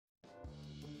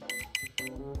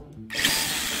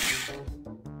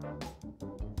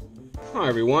Hi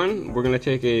everyone, we're going to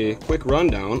take a quick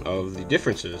rundown of the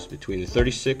differences between the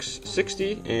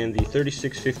 3660 and the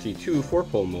 3652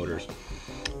 4-pole motors.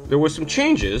 There was some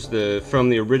changes from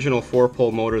the original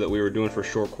 4-pole motor that we were doing for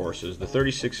short courses. The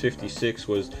 3656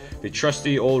 was the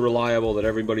trusty, old, reliable that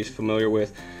everybody's familiar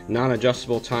with,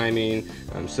 non-adjustable timing,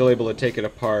 still able to take it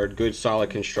apart, good solid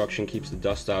construction, keeps the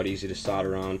dust out, easy to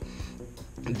solder on.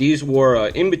 These were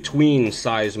an in-between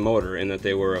size motor in that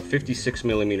they were 56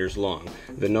 millimeters long.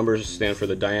 The numbers stand for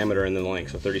the diameter and the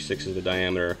length, so 36 is the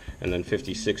diameter and then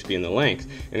 56 being the length.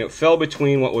 And it fell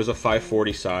between what was a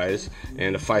 540 size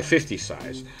and a 550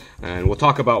 size. And we'll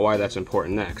talk about why that's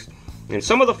important next. In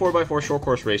some of the 4x4 short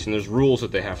course racing, there's rules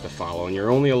that they have to follow, and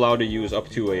you're only allowed to use up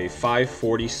to a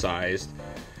 540 sized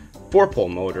 4-pole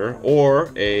motor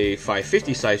or a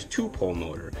 550 sized 2-pole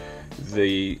motor.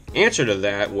 The answer to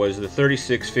that was the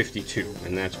 3652,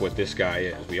 and that's what this guy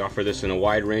is. We offer this in a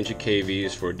wide range of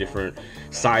KVs for different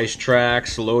size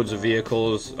tracks, loads of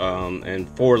vehicles, and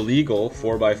for legal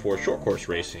 4x4 short course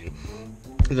racing.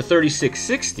 The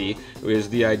 3660 is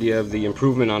the idea of the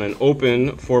improvement on an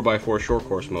open 4x4 short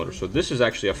course motor. So this is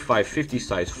actually a 550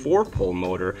 size 4-pole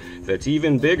motor that's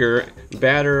even bigger,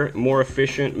 badder, more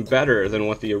efficient, better than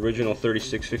what the original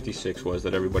 3656 was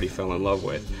that everybody fell in love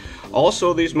with.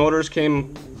 Also, these motors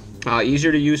came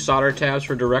easier to use solder tabs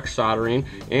for direct soldering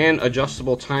and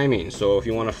adjustable timing. So if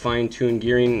you want to fine-tune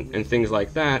gearing and things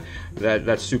like that,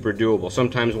 that's super doable.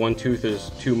 Sometimes one tooth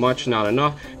is too much, not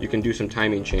enough. You can do some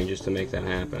timing changes to make that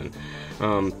happen.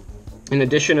 In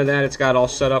addition to that, it's got all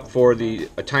set up for the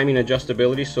timing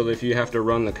adjustability, so that if you have to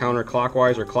run the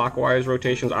counterclockwise or clockwise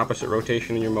rotations, opposite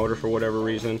rotation in your motor for whatever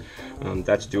reason,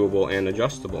 that's doable and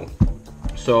adjustable.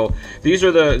 So these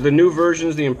are the new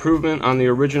versions, the improvement on the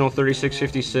original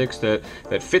 3656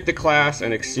 that fit the class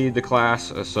and exceed the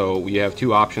class. So we have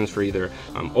two options for either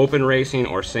open racing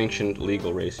or sanctioned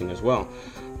legal racing as well.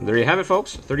 There you have it,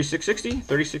 folks. 3660,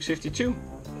 3652.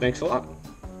 Thanks a lot.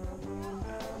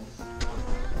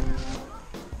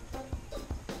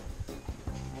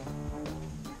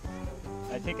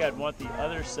 I think I'd want the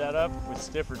other setup with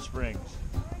stiffer springs.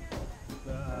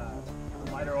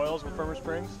 Lighter oils with firmer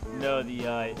springs? No,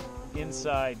 the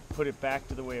inside, put it back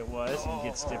to the way it was and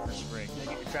get stiffer springs.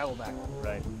 Yeah, get your travel back.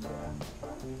 Right.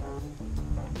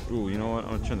 Ooh, you know what?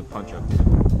 I'm gonna turn the punch up.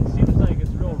 It seems like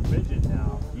it's real rigid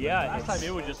now. Yeah. Last time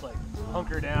it would just like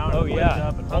hunker down. Oh and yeah.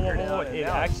 Up and hunker down. It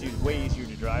actually is way easier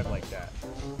to drive like that.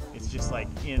 It's just like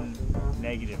in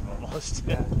negative almost.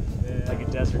 Yeah. Like a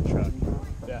desert truck.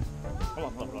 Yeah.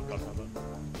 Hold on.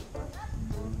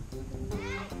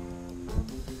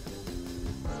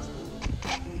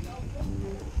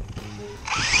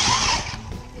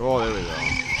 Oh, there we go.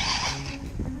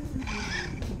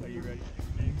 Are you ready?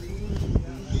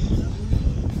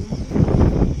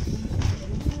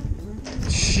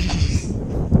 Jeez.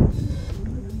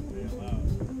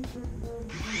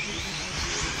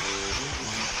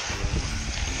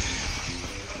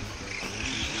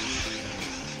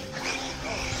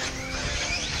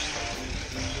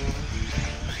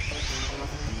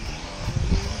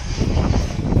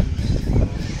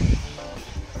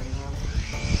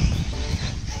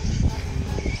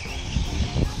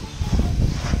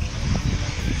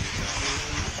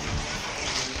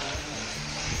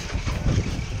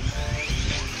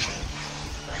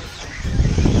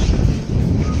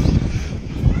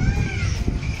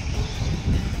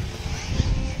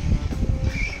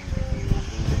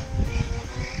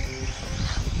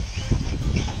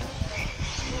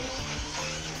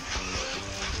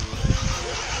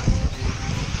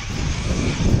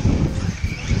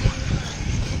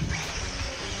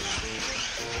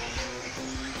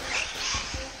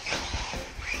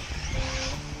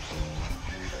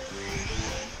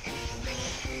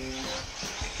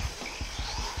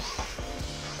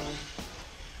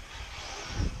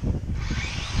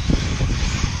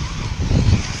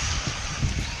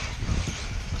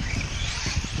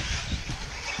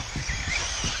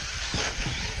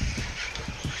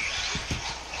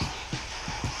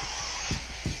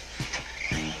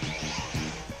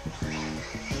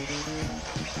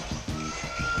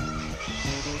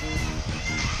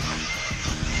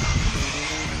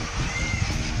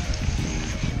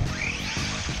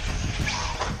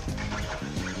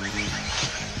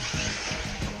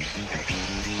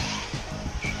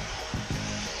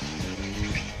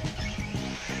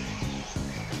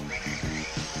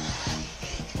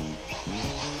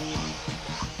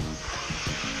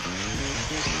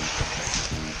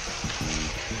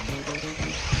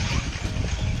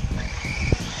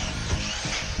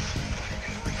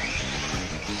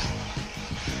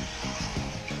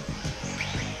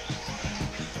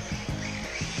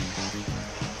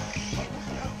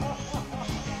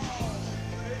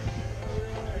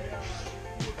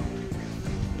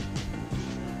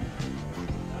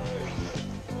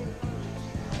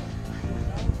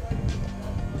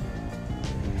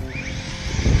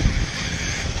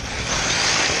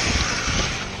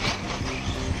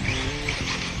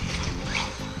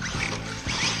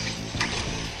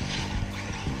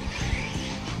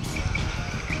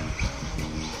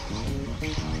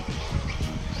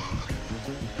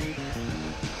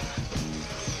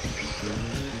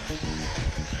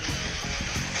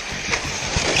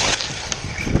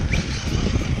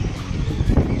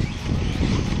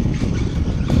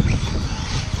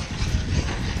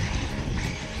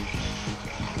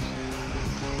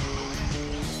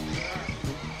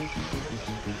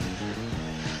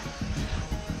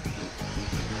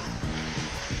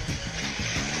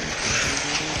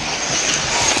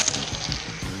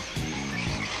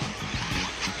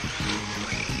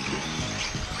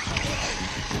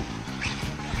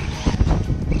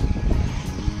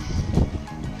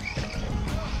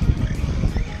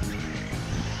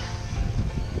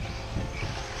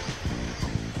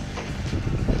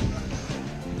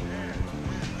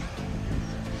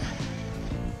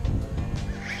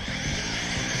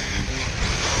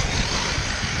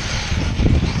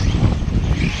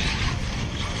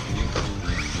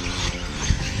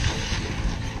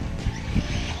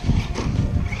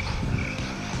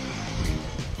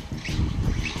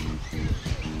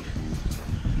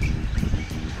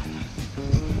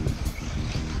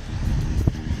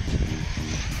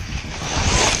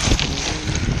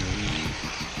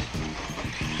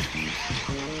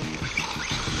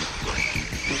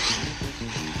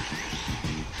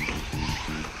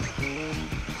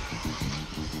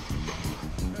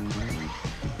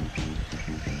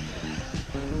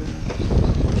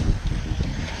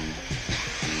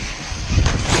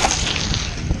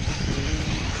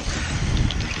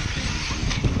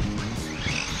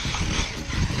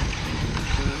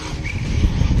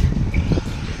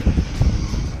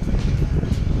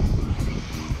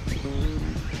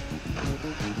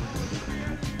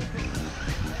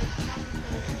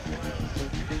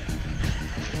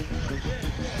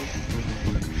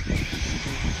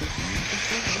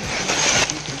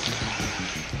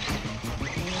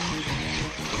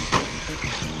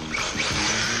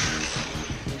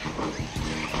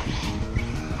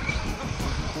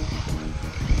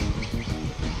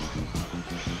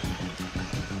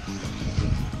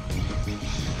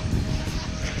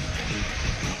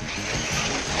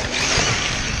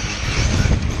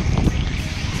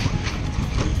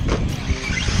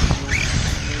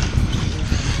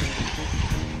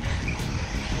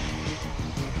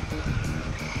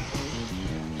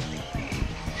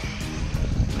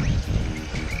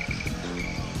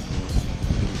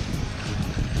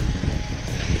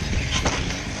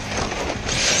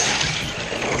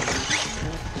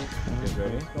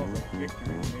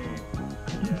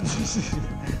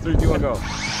 3, 2, 1, go.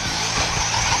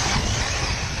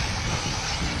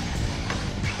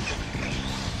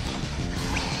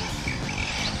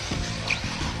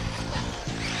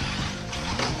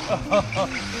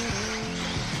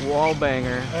 Wall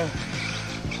banger.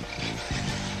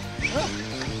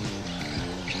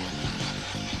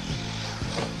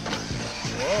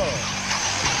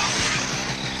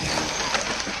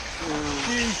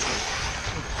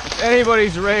 If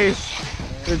anybody's race,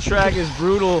 the track is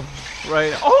brutal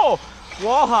right now. Oh!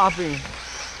 Wall hopping.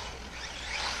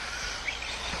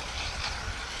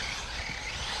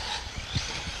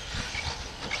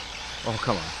 Oh,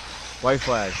 come on. White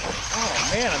flag. Oh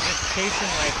man, I'm just chasing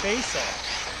my face off.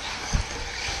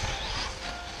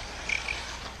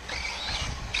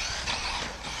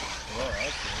 Whoa,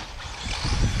 that's good.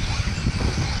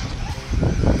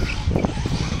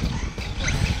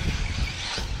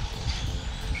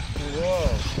 Whoa.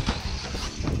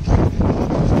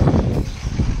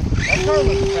 That car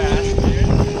looks fast,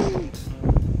 dude.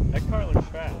 That car looks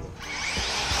fast.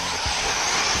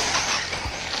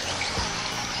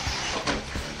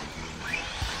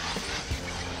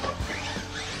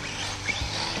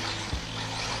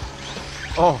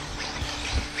 Oh.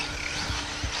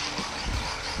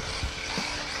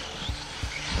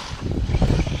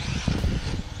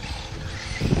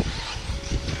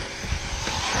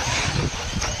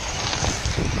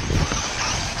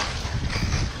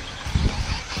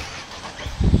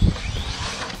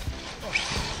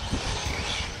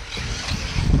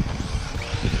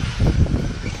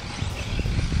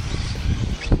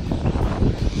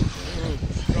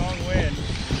 Strong wind.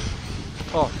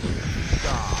 Oh.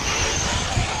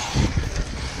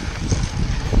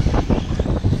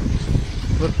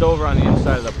 Flipped over on the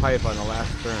inside of the pipe on the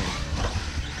last turn.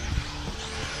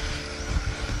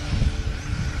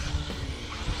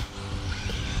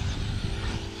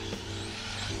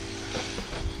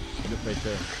 Just right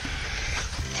there.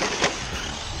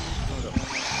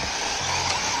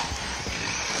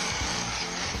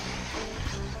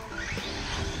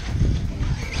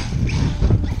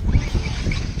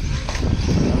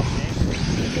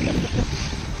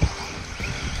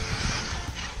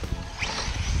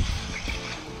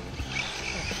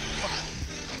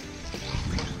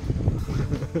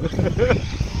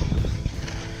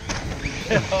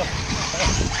 Where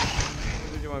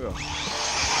do you want to go?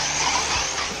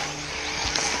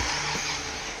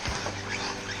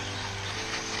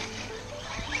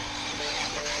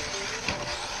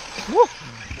 Woo!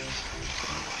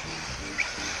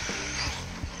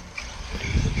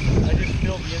 I just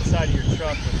filled the inside of your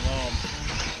truck with loam.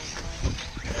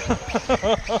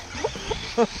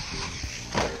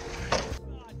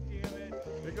 God damn it.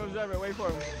 Here comes Ezrun, wait for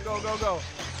him. Go, go, go.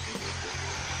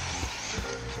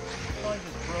 I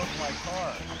just broke my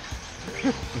car.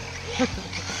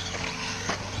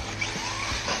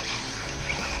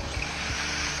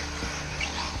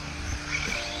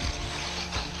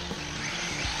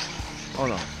 Oh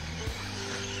no.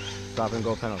 Stop and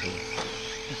go penalty.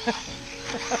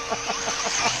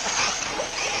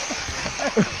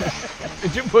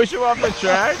 Did you push him off the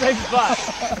track?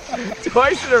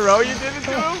 Twice in a row you did it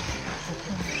to him?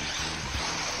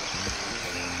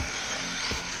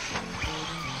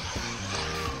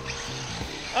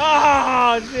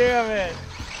 Ah, damn it.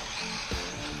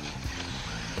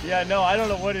 Yeah, no, I don't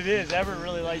know what it is. Ezrun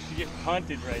really likes to get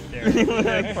punted right there.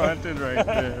 Punted right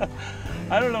there.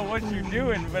 I don't know what you're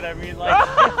doing, but I mean,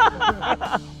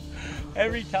 like,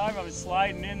 every time I'm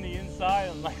sliding in the inside,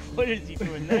 I'm like, what is he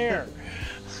doing there?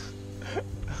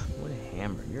 What a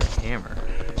hammer. You're a hammer.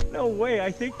 No way,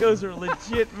 I think those are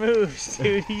legit moves,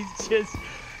 dude.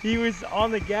 He was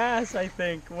on the gas, I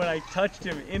think, when I touched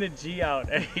him in a G out,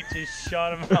 and he just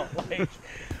shot him out like,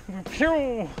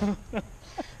 pew!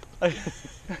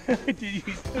 Dude,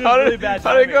 How'd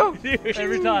it go? Dude,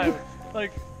 Every time.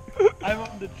 Like,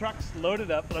 the truck's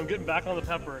loaded up and I'm getting back on the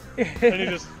pepper. And he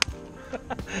just,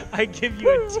 I give you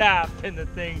a tap and the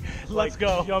thing Let's like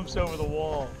go. jumps over the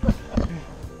wall.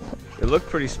 It looked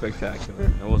pretty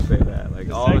spectacular. I will say that. Like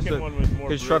The all of a second sudden, one was more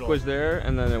his truck brutal. was there,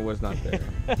 and then it was not there.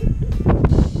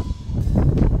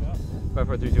 5,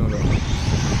 4, 3, 2, 1, go. Oh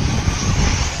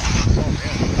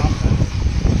man, stop that.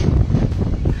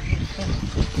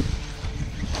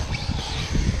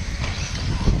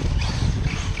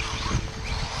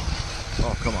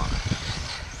 Oh, come on.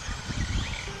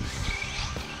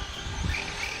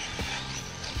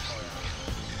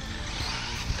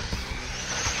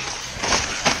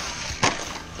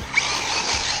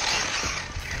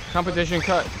 Competition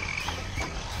cut.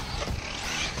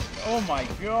 Oh my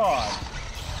god.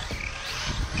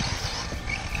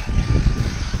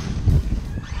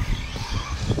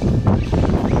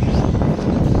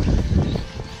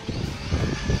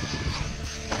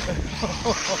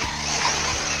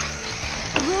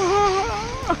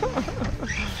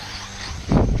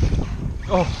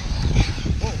 Oh.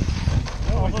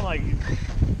 Oh, it like you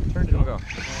turned it Go.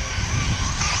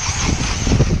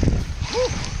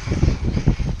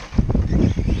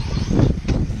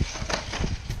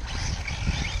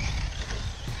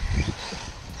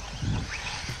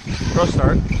 Go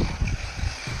start.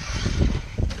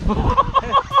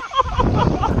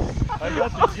 I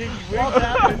got the jiggy wings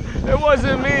happening. It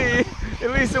wasn't me.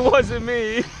 At least it wasn't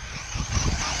me.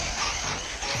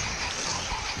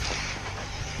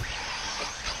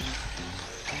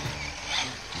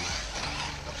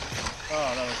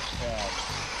 Oh, that was bad.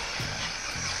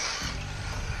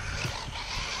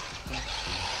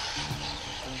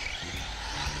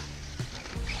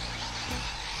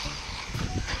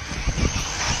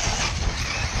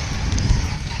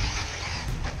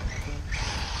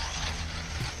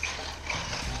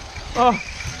 Oh.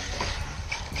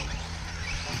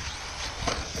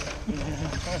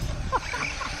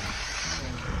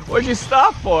 What'd you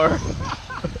stop for?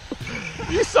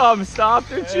 You saw him stop,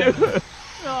 didn't you?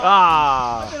 No,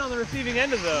 Ah. I've been on the receiving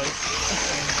end of those.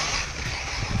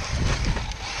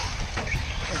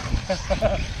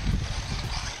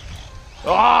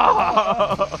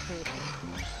 Ah.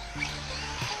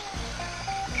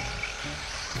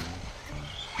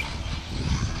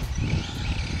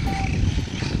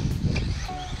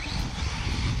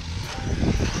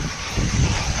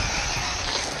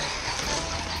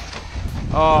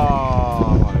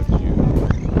 Oh, you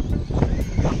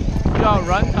know,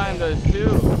 runtime does too.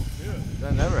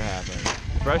 That never happened.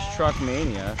 Fresh truck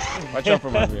mania. Watch out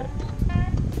from over here.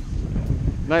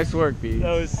 Nice work, Pete.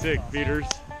 That was sick, beaters.